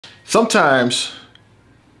Sometimes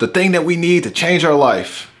the thing that we need to change our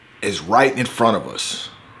life is right in front of us.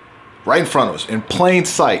 Right in front of us, in plain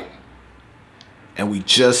sight. And we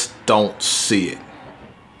just don't see it.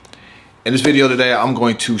 In this video today, I'm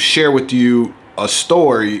going to share with you a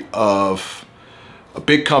story of a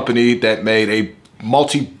big company that made a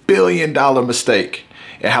multi-billion-dollar mistake,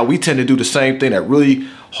 and how we tend to do the same thing that really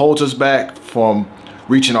holds us back from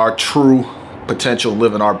reaching our true potential,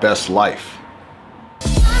 living our best life.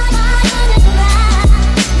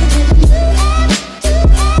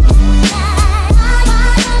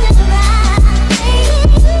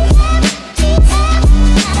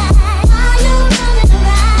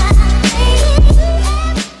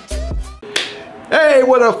 Hey,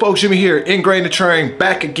 what up folks, Jimmy here, 𝐸𝐸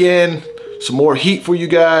back again. Some more heat for you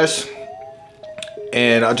guys.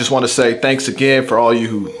 And I just want to say thanks again for all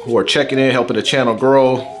you who are checking in, helping the channel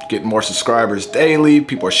grow, getting more subscribers daily.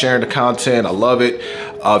 People are sharing the content. I love it.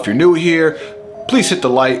 If you're new here, please hit the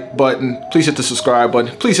like button. Please hit the subscribe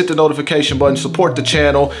button. Please hit the notification button. Support the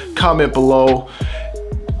channel. Comment below.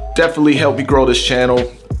 Definitely help me grow this channel.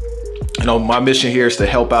 You know, my mission here is to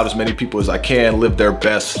help out as many people as I can live their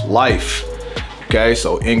best life. Okay,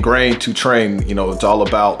 so ingrain to train, you know, it's all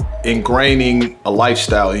about ingraining a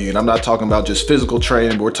lifestyle in you. And I'm not talking about just physical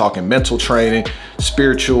training, but we're talking mental training,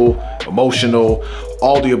 spiritual, emotional,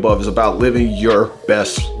 all the above. Is about living your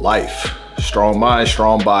best life. Strong mind,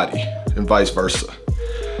 strong body, and vice versa.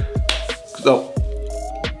 So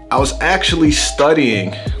I was actually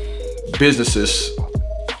studying businesses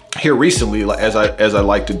here recently, as I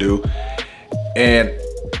like to do. And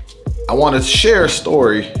I want to share a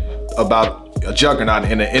story about a juggernaut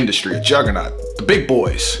in the industry, a juggernaut, the big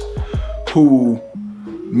boys who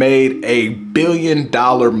made a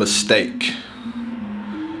billion-dollar mistake.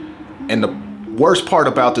 And the worst part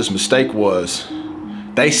about this mistake was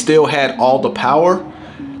they still had all the power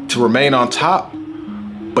to remain on top,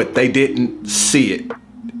 but they didn't see it.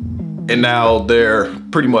 And now they're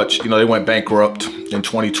pretty much, you know, they went bankrupt in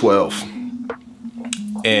 2012.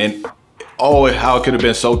 And oh, how it could have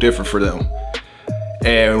been so different for them.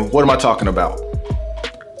 And what am I talking about?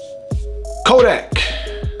 Kodak.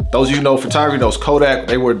 Those of you who know photography knows Kodak.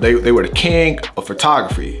 They were the king of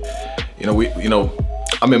photography. You know,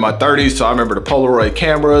 I'm in my 30s, so I remember the Polaroid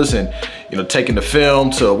cameras and, you know, taking the film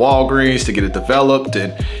to Walgreens to get it developed.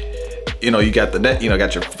 And, you know, you got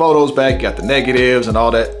got your photos back, you got the negatives and all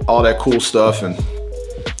that cool stuff. And,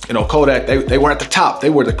 you know, Kodak, they were at the top. They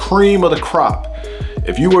were the cream of the crop.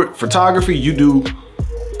 If you were photography, you do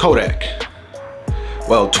Kodak.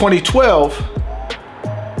 Well, 2012,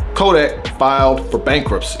 Kodak filed for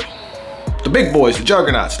bankruptcy. The big boys, the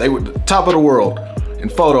juggernauts, they were the top of the world in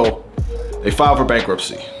photo. They filed for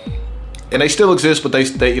bankruptcy, and they still exist, but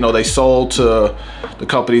they sold to the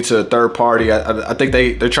company to a third party. I think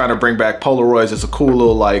they're trying to bring back Polaroids. It's a cool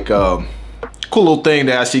little cool little thing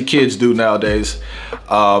that I see kids do nowadays.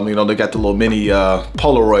 You know, they got the little mini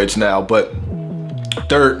Polaroids now, but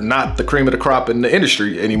they're not the cream of the crop in the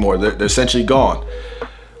industry anymore. They're essentially gone.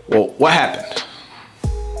 Well, what happened?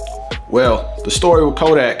 Well, the story with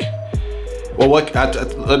Kodak, well,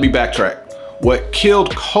 let me backtrack. What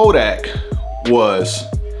killed Kodak was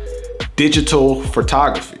digital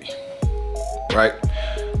photography, right?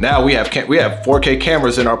 Now we have 4K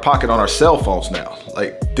cameras in our pocket on our cell phones now.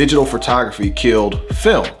 Like, digital photography killed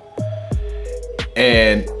film.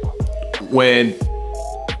 And when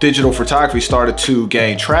digital photography started to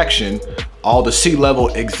gain traction, all the C-level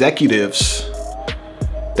executives,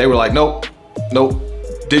 they were like, nope,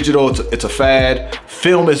 digital, it's a fad.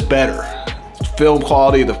 Film is better. Film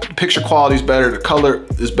quality, the picture quality is better, the color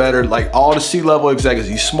is better. Like, all the C-level executives,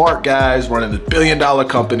 these smart guys running this billion-dollar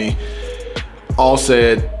company, all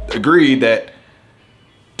agreed that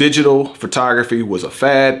digital photography was a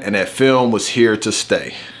fad and that film was here to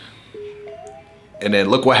stay. And then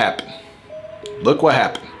look what happened. Look what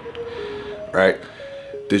happened, right?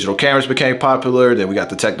 Digital cameras became popular, then we got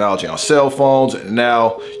the technology on cell phones, and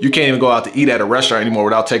now you can't even go out to eat at a restaurant anymore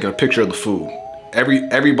without taking a picture of the food.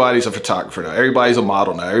 Everybody's a photographer now. Everybody's a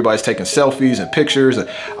model now. Everybody's taking selfies and pictures. And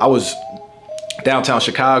I was downtown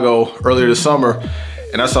Chicago earlier this summer,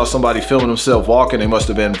 and I saw somebody filming themselves walking. They must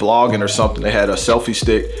have been vlogging or something. They had a selfie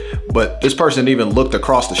stick, but this person didn't even looked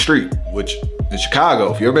across the street, which in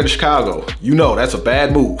Chicago, if you've ever been to Chicago, you know that's a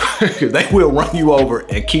bad move. They will run you over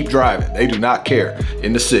and keep driving. They do not care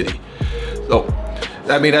in the city. So,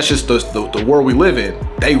 I mean, that's just the world we live in.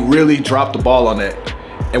 They really dropped the ball on that.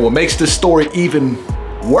 And what makes this story even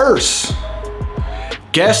worse,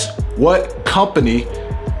 guess what company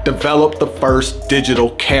developed the first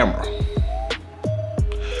digital camera?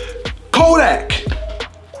 Kodak.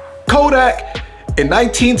 Kodak In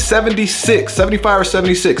 1976, 75 or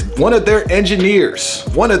 76, one of their engineers,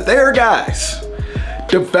 one of their guys,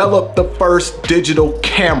 developed the first digital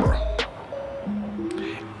camera.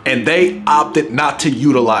 And they opted not to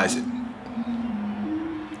utilize it.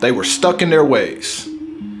 They were stuck in their ways.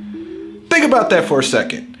 Think about that for a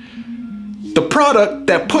second. The product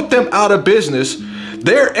that put them out of business,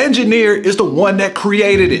 their engineer is the one that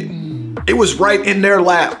created it. It was right in their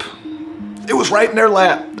lap. It was right in their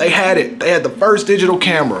lap. They had it. They had the first digital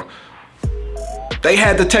camera. They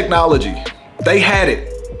had the technology. They had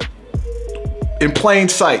it in plain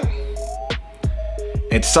sight.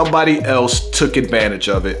 And somebody else took advantage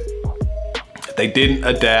of it. They didn't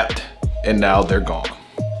adapt, and now they're gone.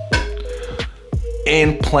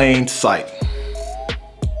 In plain sight.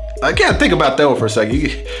 Again, think about that one for a second.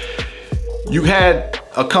 You had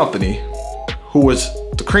a company who was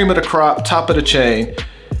the cream of the crop, top of the chain.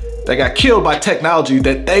 They got killed by technology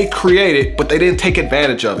that they created, but they didn't take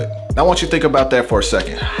advantage of it. Now I want you to think about that for a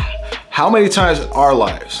second. How many times in our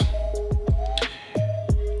lives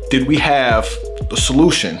did we have the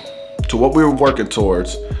solution to what we were working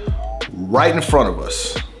towards right in front of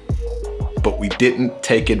us, but we didn't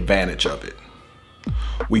take advantage of it?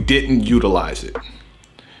 We didn't utilize it,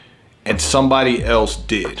 and somebody else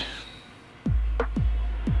did.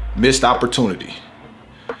 Missed opportunity.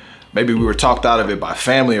 Maybe we were talked out of it by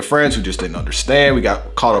family and friends who just didn't understand. We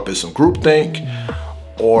got caught up in some groupthink,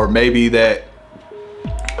 or maybe that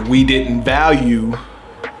we didn't value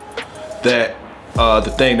that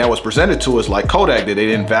the thing that was presented to us, like Kodak did. They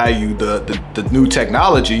didn't value the new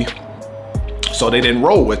technology, so they didn't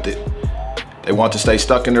roll with it. They want to stay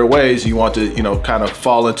stuck in their ways. You want to, kind of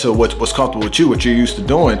fall into what's comfortable with you, what you're used to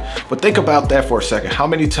doing. But think about that for a second. How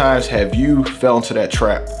many times have you fell into that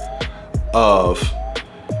trap of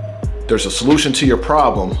there's a solution to your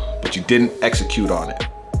problem, but you didn't execute on it,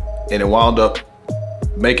 and it wound up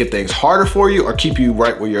making things harder for you or keep you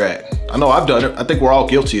right where you're at? I know I've done it. I think we're all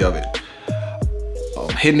guilty of it.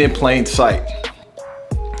 Hidden in plain sight.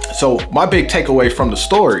 So my big takeaway from the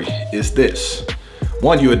story is this.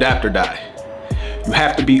 One, you adapt or die. You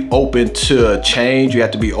have to be open to change. You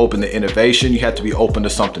have to be open to innovation. You have to be open to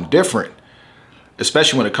something different,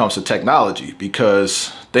 especially when it comes to technology,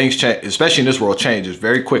 because things change, especially in this world, changes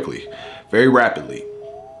very quickly, very rapidly.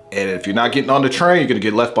 And if you're not getting on the train, you're gonna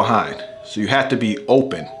get left behind. So you have to be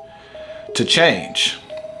open to change.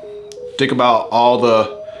 Think about all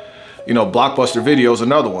the, Blockbuster Videos,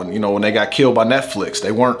 another one, when they got killed by Netflix,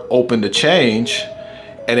 they weren't open to change,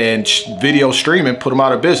 and then video streaming put them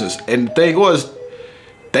out of business. And the thing was,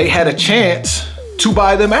 they had a chance to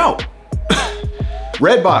buy them out.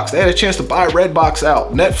 Redbox, they had a chance to buy Redbox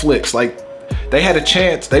out. Netflix, like, they had a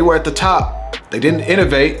chance. They were at the top. They didn't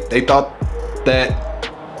innovate. They thought that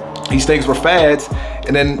these things were fads,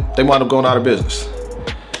 and then they wound up going out of business.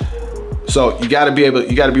 So you gotta be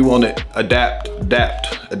willing to adapt,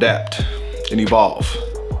 and evolve.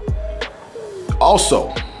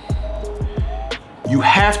 Also, you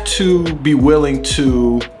have to be willing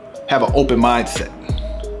to have an open mindset.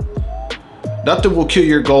 Nothing will kill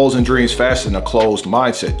your goals and dreams faster than a closed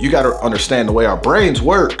mindset. You got to understand the way our brains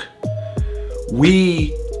work.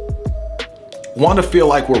 We want to feel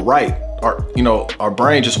like we're right. Our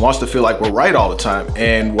brain just wants to feel like we're right all the time.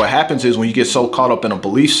 And what happens is when you get so caught up in a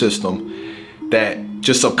belief system that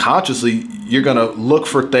just subconsciously you're going to look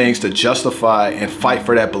for things to justify and fight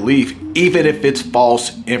for that belief, even if it's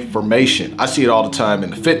false information. I see it all the time in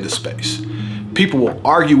the fitness space. People will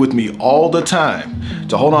argue with me all the time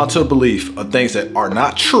to hold on to a belief of things that are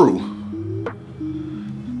not true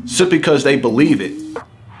simply because they believe it.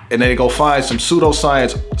 And then they go find some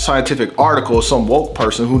scientific article of some woke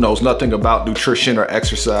person who knows nothing about nutrition or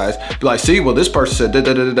exercise. Be like, see, well, this person said da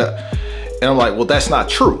da da da da. And I'm like, well, that's not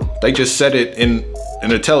true. They just said it in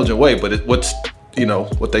an intelligent way, but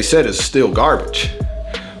what they said is still garbage,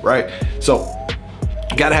 right? So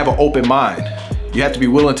you gotta have an open mind. You have to be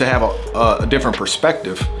willing to have a different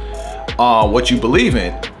perspective on what you believe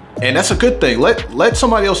in. And that's a good thing. Let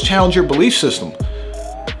somebody else challenge your belief system.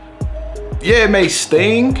 Yeah, it may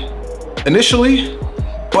sting initially,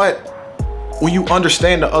 but when you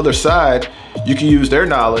understand the other side, you can use their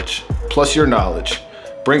knowledge plus your knowledge,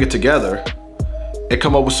 bring it together, and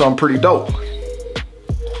come up with something pretty dope.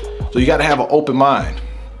 So you gotta have an open mind.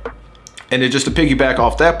 And then just to piggyback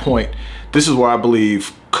off that point, this is where I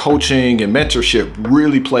believe coaching and mentorship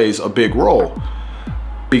really plays a big role,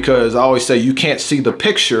 because I always say you can't see the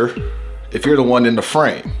picture if you're the one in the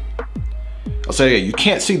frame. I'll say again, you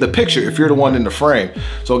can't see the picture if you're the one in the frame.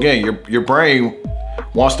 So again, your brain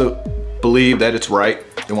wants to believe that it's right.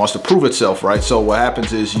 It wants to prove itself right. So what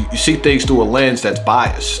happens is you see things through a lens that's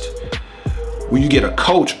biased. when you get a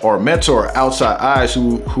coach or a mentor or outside eyes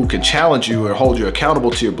who can challenge you or hold you accountable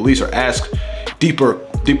to your beliefs or ask deeper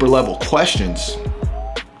level questions,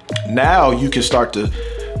 now you can start to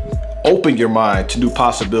open your mind to new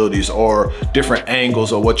possibilities or different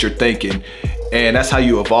angles of what you're thinking. And that's how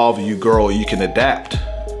you evolve and you grow and you can adapt.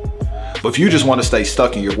 But if you just want to stay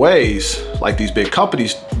stuck in your ways, like these big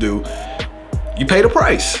companies do, you pay the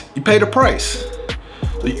price. You pay the price.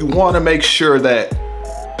 So you want to make sure that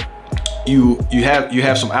you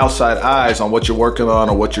have some outside eyes on what you're working on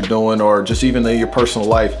or what you're doing, or just even in your personal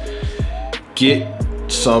life. Get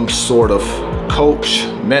some sort of coach,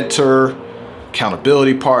 mentor,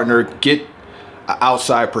 accountability partner. Get an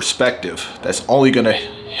outside perspective that's only going to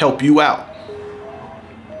help you out.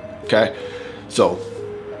 Okay, so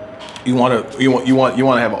you want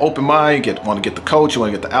to have an open mind. You want to get the coach. You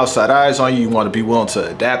want to get the outside eyes on you. You want to be willing to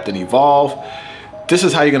adapt and evolve. This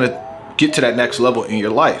is how you're going to get to that next level in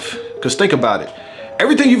your life. Because think about it.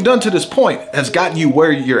 Everything you've done to this point has gotten you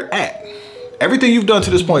where you're at. Everything you've done to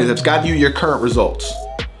this point has gotten you your current results.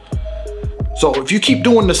 So if you keep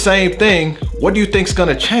doing the same thing, what do you think is going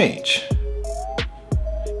to change?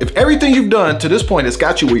 If everything you've done to this point has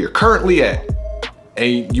got you where you're currently at,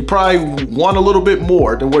 and you probably want a little bit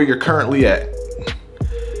more than where you're currently at,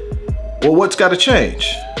 well, what's got to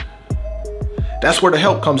change? That's where the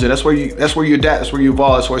help comes in. That's where you adapt. That's where you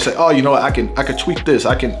evolve. That's where you say, oh, you know what? I can tweak this.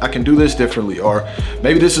 I can do this differently. Or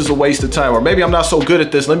maybe this is a waste of time. Or maybe I'm not so good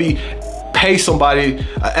at this. Let me pay somebody,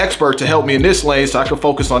 an expert, to help me in this lane so I can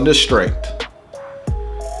focus on this strength.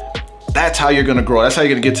 That's how you're gonna grow. That's how you're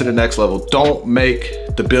gonna get to the next level. Don't make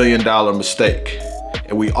the $1 billion mistake.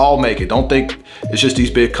 And we all make it. Don't think it's just these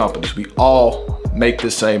big companies. We all make the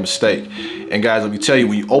same mistake. And guys, let me tell you,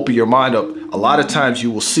 when you open your mind up, a lot of times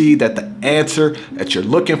you will see that the answer that you're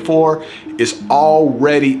looking for is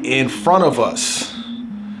already in front of us.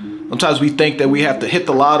 Sometimes we think that we have to hit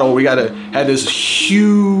the lotto. We gotta have this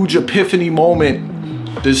huge epiphany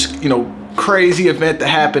moment, this, crazy event to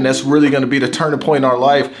happen that's really gonna be the turning point in our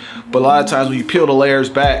life. But a lot of times when you peel the layers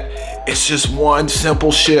back, it's just one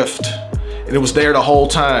simple shift. And it was there the whole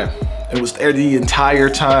time. It was there the entire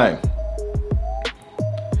time.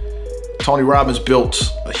 Tony Robbins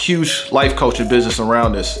built a huge life coaching business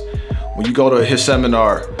around this. When you go to his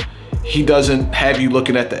seminar, he doesn't have you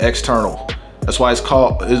looking at the external. That's why it's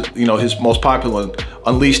called, his most popular one,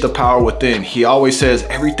 Unleash the Power Within. He always says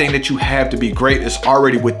everything that you have to be great is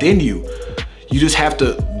already within you. You just have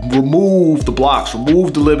to remove the blocks,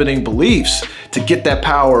 remove the limiting beliefs to get that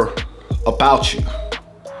power about you.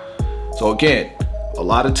 So again, a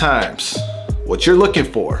lot of times, what you're looking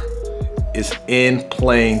for is in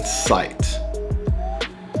plain sight.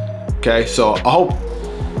 Okay, so I hope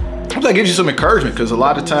that gives you some encouragement, because a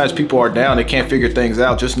lot of times people are down, they can't figure things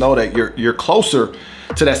out. Just know that you're closer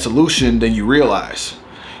to that solution than you realize.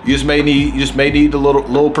 You just may need a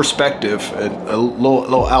little perspective and a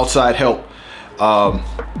little outside help.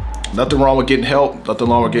 Nothing wrong with getting help, nothing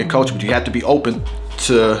wrong with getting coached, but you have to be open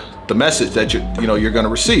to the message that you're going to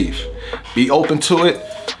receive. Be open to it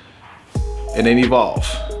and then evolve.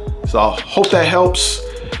 So I hope that helps.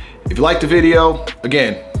 If you like the video,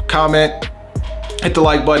 again, comment, hit the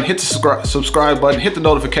like button, hit the subscribe button, hit the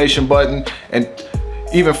notification button, and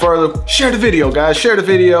even further, share the video, guys. Share the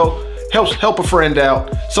video. Help a friend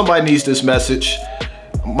out. Somebody needs this message.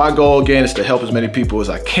 My goal, again, is to help as many people as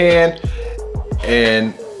I can.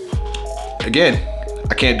 And again,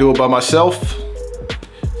 I can't do it by myself.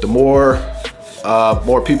 The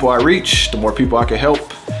more people I reach, the more people I can help.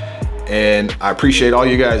 And I appreciate all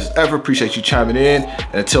you guys ever. Appreciate you chiming in.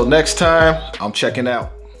 And until next time, I'm checking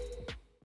out.